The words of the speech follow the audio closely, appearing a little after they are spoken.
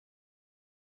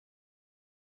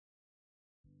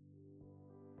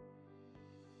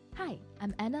Hi,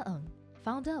 I'm Anna Ng,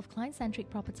 founder of Client-Centric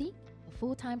Property, a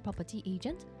full-time property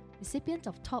agent, recipient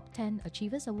of Top 10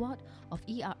 Achievers Award of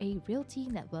ERA Realty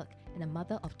Network, and a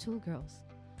mother of 2 girls.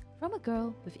 From a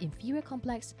girl with inferior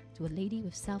complex to a lady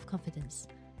with self-confidence,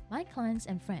 my clients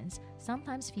and friends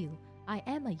sometimes feel I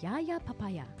am a yaya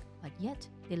papaya, but yet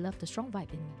they love the strong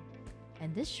vibe in me.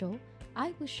 And this show,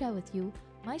 I will share with you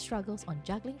my struggles on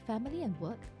juggling family and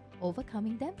work,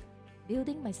 overcoming them,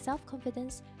 building my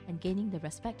self-confidence, and gaining the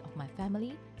respect of my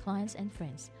family, clients, and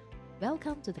friends.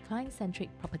 Welcome to the Client-Centric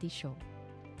Property Show.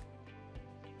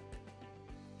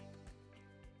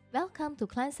 Welcome to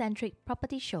Client-Centric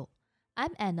Property Show.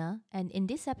 I'm Anna, and in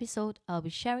this episode, I'll be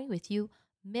sharing with you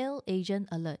Male Agent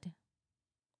Alert.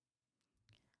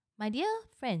 My dear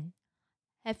friend,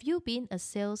 have you been a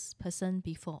salesperson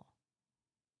before?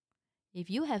 If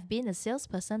you have been a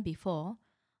salesperson before,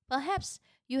 perhaps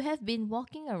you have been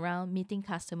walking around meeting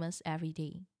customers every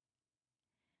day.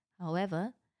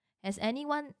 However, has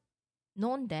anyone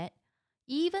known that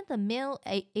even the male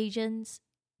agents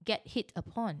get hit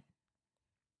upon?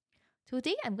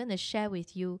 Today, I'm going to share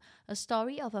with you a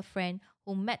story of a friend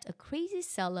who met a crazy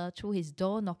seller through his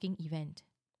door knocking event.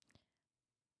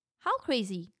 How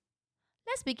crazy?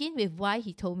 Let's begin with why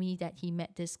he told me that he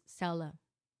met this seller.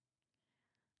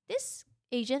 This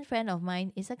agent friend of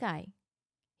mine is a guy.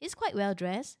 He's quite well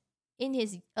dressed, in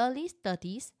his early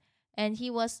 30s, and he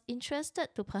was interested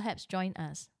to perhaps join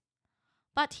us.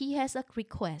 But he has a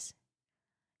request.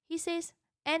 He says,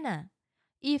 Anna,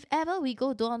 if ever we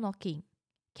go door knocking,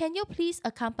 can you please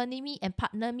accompany me and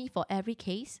partner me for every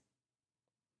case?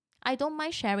 I don't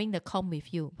mind sharing the comm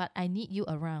with you, but I need you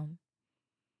around.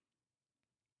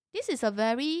 This is a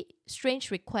very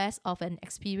strange request of an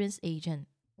experienced agent.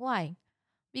 Why?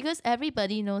 Because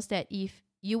everybody knows that if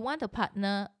you want to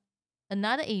partner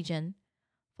another agent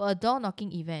for a door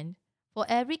knocking event, for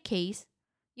every case,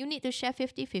 you need to share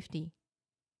 50-50.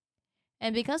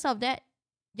 And because of that,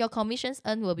 your commissions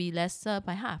earned will be lesser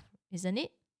by half, isn't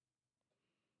it?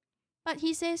 But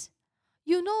he says,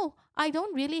 I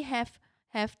don't really have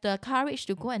the courage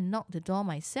to go and knock the door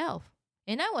myself.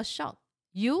 And I was shocked.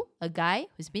 You, a guy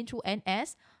who's been through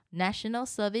NS, National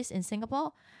Service in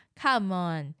Singapore? Come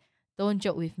on, don't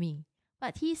joke with me.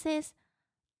 But he says,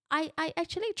 I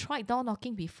actually tried door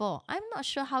knocking before. I'm not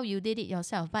sure how you did it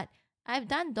yourself, but I've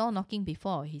done door knocking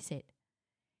before, he said.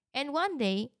 And one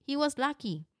day, he was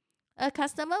lucky. A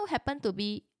customer happened to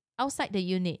be outside the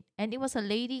unit, and it was a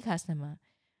lady customer.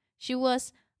 She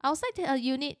was outside her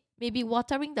unit, maybe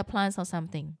watering the plants or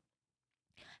something.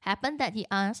 Happened that he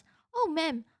asked, "Oh,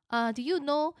 ma'am, do you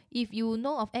know if you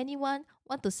know of anyone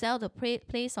want to sell the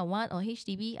place or what, or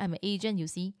HDB? I'm an agent, you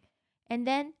see." And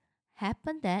then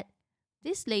happened that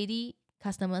this lady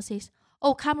customer says,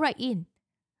 "Oh, come right in.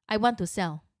 I want to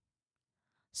sell."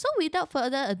 So without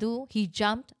further ado, he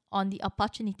jumped on the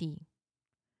opportunity.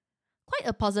 Quite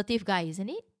a positive guy, isn't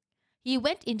it? He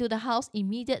went into the house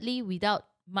immediately without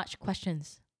much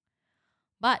questions.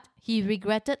 But he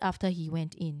regretted after he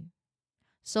went in.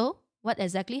 So what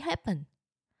exactly happened?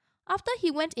 After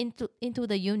he went into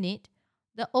the unit,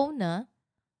 the owner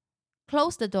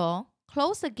closed the door,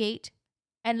 closed the gate,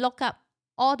 and locked up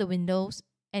all the windows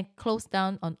and closed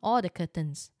down on all the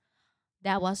curtains.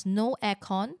 There was no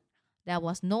aircon, there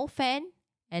was no fan,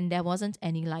 and there wasn't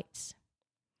any lights.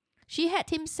 She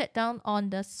had him sit down on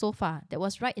the sofa that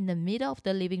was right in the middle of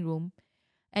the living room,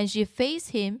 and she faced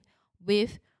him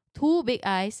with 2 big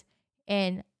eyes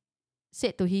and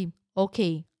said to him,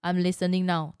 "Okay, I'm listening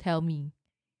now, tell me."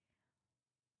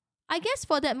 I guess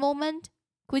for that moment,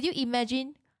 could you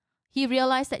imagine? He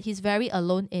realized that he's very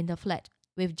alone in the flat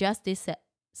with just this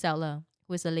seller,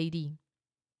 who is a lady.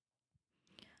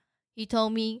 He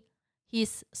told me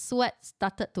his sweat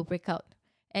started to break out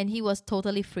and he was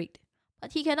totally freaked,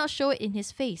 but he cannot show it in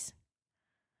his face.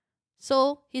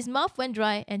 So his mouth went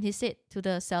dry and he said to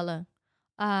the seller,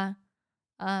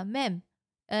 "Ma'am,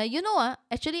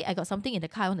 actually I got something in the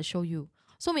car I want to show you.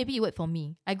 So maybe you wait for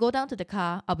me. I go down to the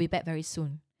car, I'll be back very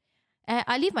soon.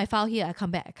 I leave my file here, I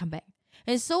come back.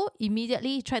 And so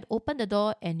immediately he tried to open the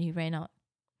door and he ran out.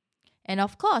 And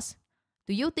of course,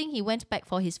 do you think he went back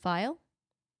for his file?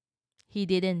 He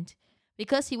didn't,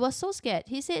 because he was so scared.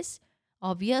 He says,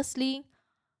 obviously,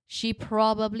 she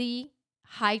probably,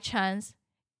 high chance,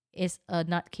 is a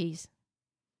nutcase.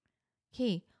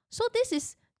 Okay, so this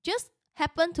is just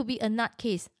happened to be a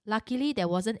nutcase. Luckily, there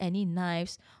wasn't any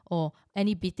knives or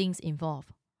any beatings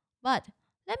involved. But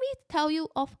let me tell you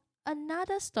of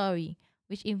another story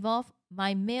which involved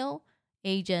my male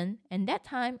agent, and that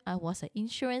time I was an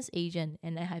insurance agent,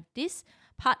 and I have this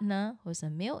partner who's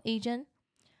a male agent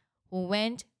who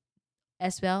went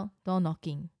as well door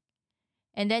knocking.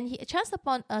 And then he chanced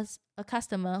upon a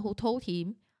customer who told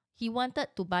him he wanted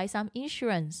to buy some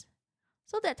insurance.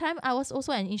 So that time I was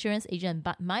also an insurance agent,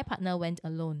 but my partner went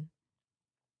alone.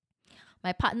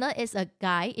 My partner is a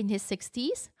guy in his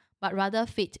 60s, but rather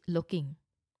fit looking.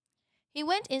 He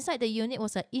went inside the unit,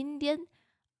 was an Indian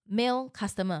male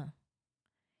customer.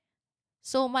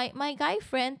 So my guy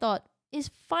friend thought, it's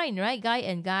fine, right? Guy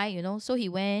and guy, So he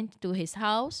went to his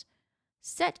house,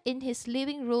 sat in his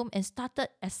living room, and started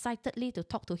excitedly to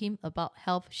talk to him about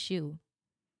Health Shield.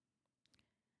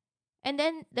 And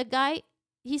then the guy,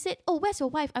 he said, oh, where's your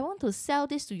wife? I want to sell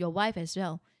this to your wife as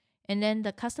well. And then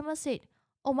the customer said,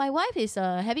 oh, my wife is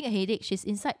having a headache. She's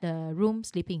inside the room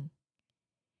sleeping.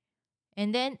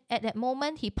 And then at that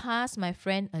moment, he passed my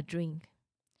friend a drink.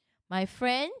 My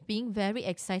friend, being very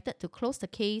excited to close the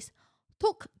case,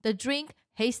 took the drink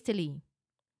hastily.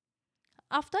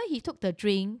 After he took the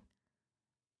drink,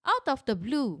 out of the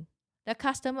blue, the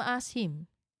customer asked him,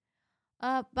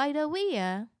 by the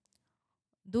way,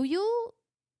 do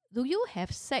you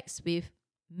have sex with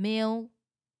male?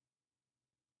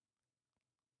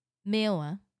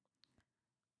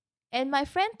 And my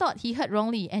friend thought he heard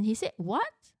wrongly, and he said,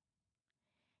 what?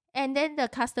 And then the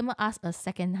customer asked a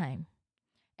second time,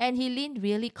 and he leaned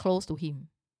really close to him.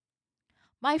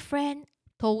 My friend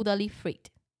totally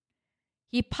freaked.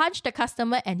 He punched the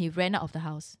customer and he ran out of the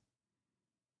house.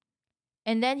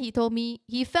 And then he told me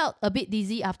he felt a bit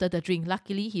dizzy after the drink.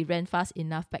 Luckily, he ran fast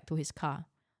enough back to his car,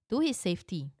 to his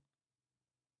safety.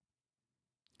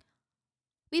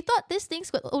 We thought these things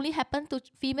could only happen to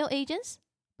female agents,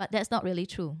 but that's not really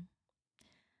true.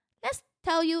 Let's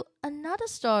tell you another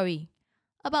story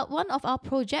about one of our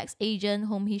project's agent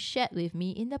whom he shared with me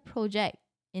in the project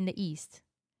in the East.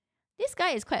 This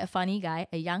guy is quite a funny guy,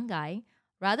 a young guy,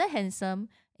 rather handsome,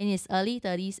 in his early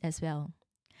 30s as well.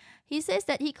 He says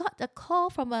that he got a call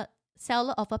from a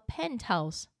seller of a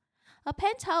penthouse. A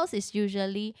penthouse is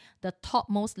usually the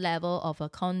topmost level of a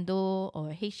condo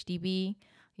or a HDB,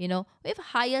 with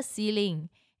higher ceiling.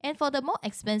 And for the more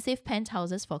expensive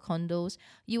penthouses for condos,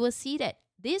 you will see that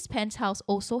this penthouse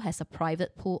also has a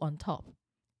private pool on top.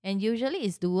 And usually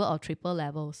it's dual or triple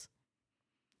levels.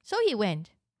 So he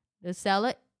went. The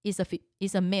seller is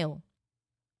a male.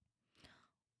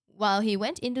 While he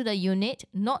went into the unit,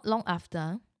 not long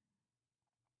after,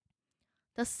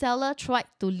 the seller tried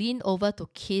to lean over to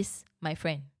kiss my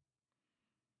friend.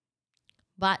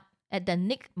 But at the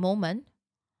next moment,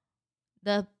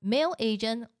 the male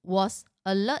agent was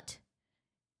alert,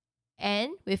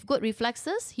 and with good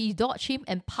reflexes, he dodged him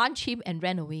and punched him and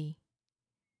ran away.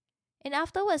 And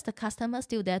afterwards, the customer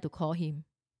still there to call him,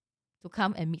 to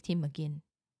come and meet him again.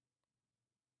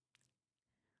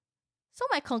 So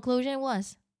my conclusion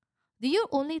was, do you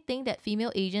only think that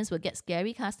female agents will get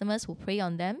scary customers who prey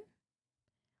on them?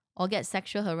 Or get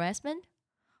sexual harassment?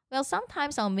 Well,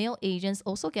 sometimes our male agents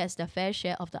also get their fair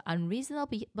share of the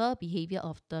unreasonable behavior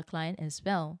of the client as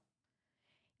well.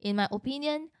 In my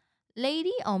opinion,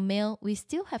 lady or male, we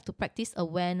still have to practice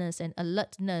awareness and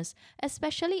alertness,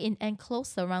 especially in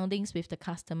enclosed surroundings with the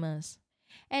customers.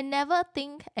 And never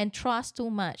think and trust too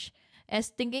much, as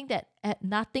thinking that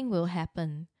nothing will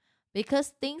happen.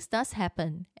 Because things does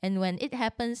happen, and when it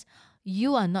happens,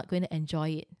 you are not going to enjoy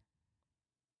it.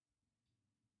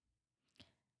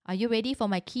 Are you ready for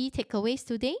my key takeaways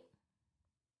today?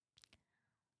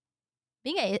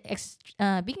 Being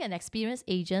an experienced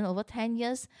agent over 10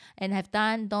 years and have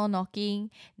done door knocking,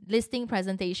 listing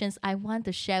presentations, I want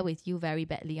to share with you very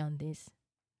badly on this.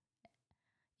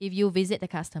 If you visit the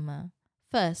customer,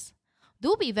 first,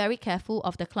 do be very careful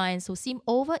of the clients who seem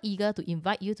over eager to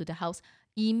invite you to the house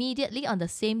immediately on the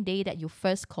same day that you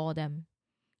first call them,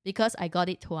 because I got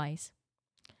it twice.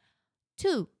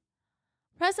 2,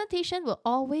 presentation will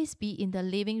always be in the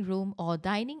living room or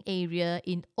dining area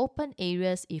in open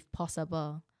areas if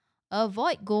possible.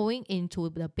 Avoid going into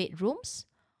the bedrooms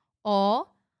or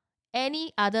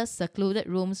any other secluded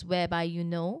rooms whereby you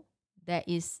know there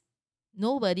is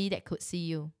nobody that could see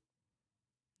you.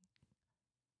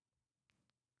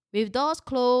 With doors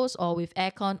closed or with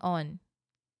aircon on,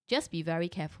 just be very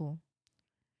careful.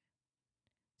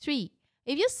 3,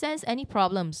 if you sense any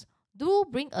problems, do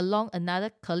bring along another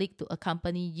colleague to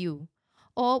accompany you.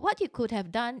 Or what you could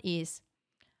have done is,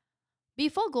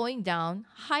 before going down,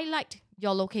 highlight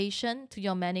your location to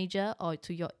your manager or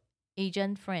to your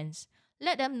agent friends.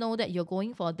 Let them know that you're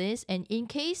going for this, and in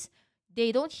case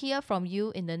they don't hear from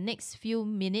you in the next few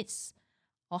minutes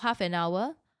or half an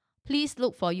hour, please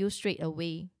look for you straight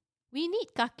away. We need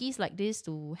kakis like this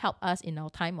to help us in our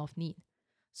time of need.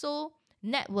 So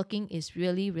networking is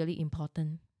really, really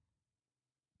important.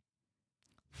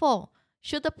 4,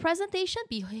 should the presentation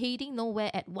be heading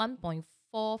nowhere at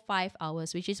 5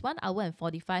 hours, which is 1 hour and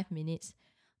 45 minutes,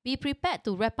 be prepared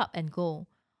to wrap up and go.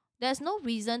 There's no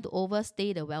reason to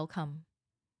overstay the welcome.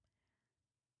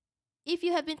 If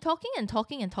you have been talking and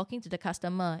talking and talking to the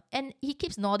customer and he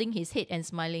keeps nodding his head and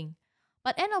smiling,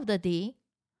 but end of the day,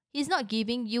 he's not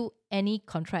giving you any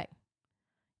contract.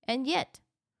 And yet,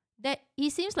 that he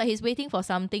seems like he's waiting for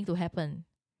something to happen.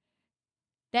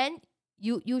 Then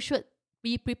you should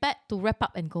be prepared to wrap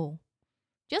up and go.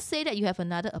 Just say that you have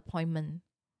another appointment.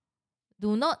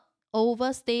 Do not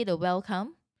overstay the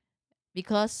welcome,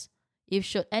 because if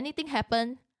should anything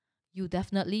happen, you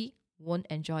definitely won't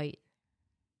enjoy it.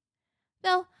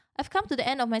 Well, I've come to the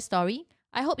end of my story.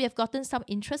 I hope you have gotten some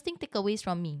interesting takeaways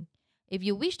from me. If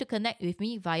you wish to connect with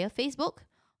me via Facebook,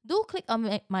 do click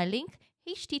on my link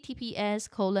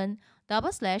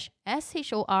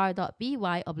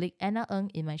https://shor.by/Anna Ng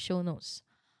in my show notes.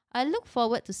 I look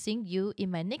forward to seeing you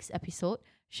in my next episode,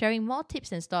 sharing more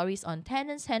tips and stories on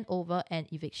tenants handover and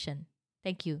eviction.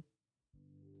 Thank you.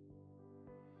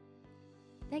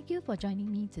 Thank you for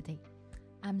joining me today.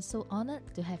 I'm so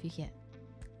honored to have you here.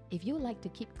 If you like to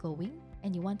keep going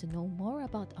and you want to know more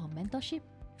about our mentorship,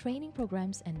 training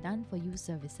programs, and done-for-you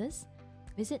services,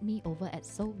 visit me over at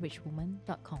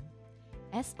soulrichwoman.com.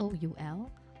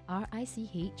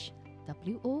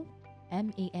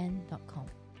 SOULRICHWOMAN.com.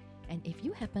 And if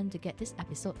you happen to get this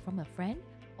episode from a friend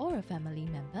or a family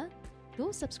member,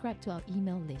 do subscribe to our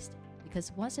email list,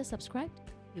 because once you're subscribed,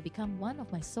 you become one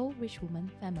of my Soul Rich Woman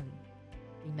family.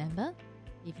 Remember,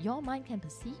 if your mind can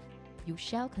perceive, you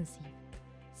shall conceive.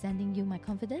 Sending you my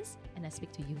confidence, and I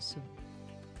speak to you soon.